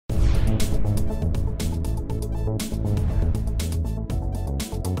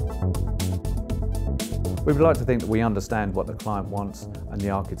We would like to think that we understand what the client wants and the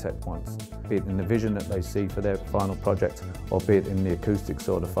architect wants, be it in the vision that they see for their final project or be it in the acoustics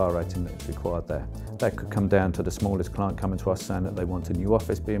or the fire rating that's required there. That could come down to the smallest client coming to us saying that they want a new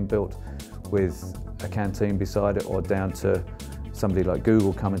office being built with a canteen beside it, or down to somebody like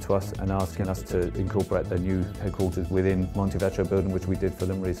Google coming to us and asking us to incorporate their new headquarters within Montevetro building, which we did for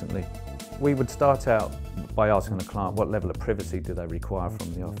them recently. We would start out by asking the client what level of privacy do they require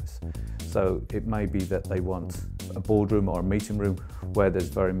from the office. So it may be that they want a boardroom or a meeting room where there's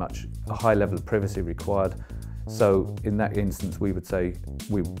very much a high level of privacy required. So in that instance, we would say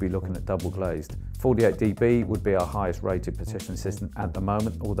we would be looking at double glazed. 48 dB would be our highest rated partition system at the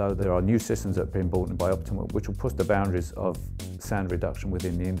moment, although there are new systems that have been brought in by Optima which will push the boundaries of sound reduction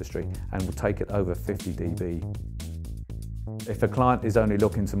within the industry and will take it over 50 dB. If a client is only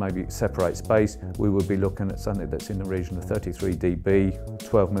looking to maybe separate space, we would be looking at something that's in the region of 33 dB,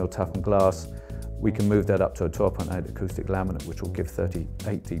 12mm toughened glass. We can move that up to a 12.8 acoustic laminate, which will give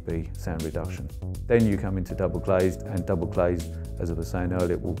 38 dB sound reduction. Then you come into double glazed, and double glazed, as I was saying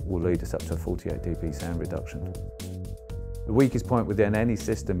earlier, will lead us up to a 48 dB sound reduction. The weakest point within any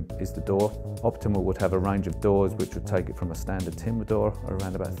system is the door. Optima would have a range of doors which would take it from a standard timber door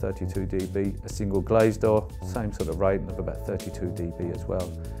around about 32 dB, a single glazed door, same sort of rating of about 32 dB as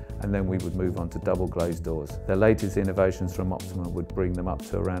well. And then we would move on to double glazed doors. The latest innovations from Optima would bring them up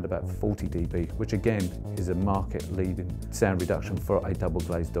to around about 40 dB, which again is a market leading sound reduction for a double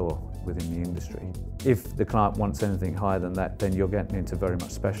glazed door within the industry. If the client wants anything higher than that, then you're getting into very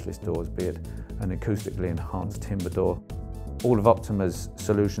much specialist doors, be it an acoustically enhanced timber door. All of Optima's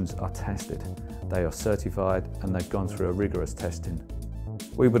solutions are tested. They are certified and they've gone through a rigorous testing.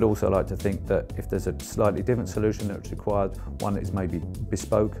 We would also like to think that if there's a slightly different solution that's required, one that is maybe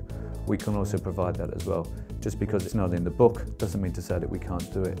bespoke, we can also provide that as well. Just because it's not in the book doesn't mean to say that we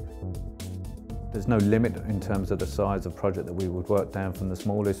can't do it. There's no limit in terms of the size of project that we would work down, from the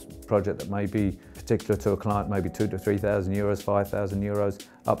smallest project that may be particular to a client, maybe 2,000 to 3,000 euros, 5,000 euros,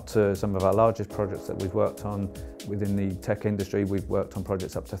 up to some of our largest projects that we've worked on within the tech industry. We've worked on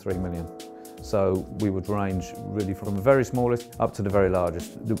projects up to 3 million. So we would range really from the very smallest up to the very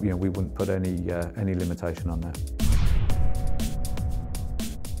largest. We wouldn't put any limitation on that.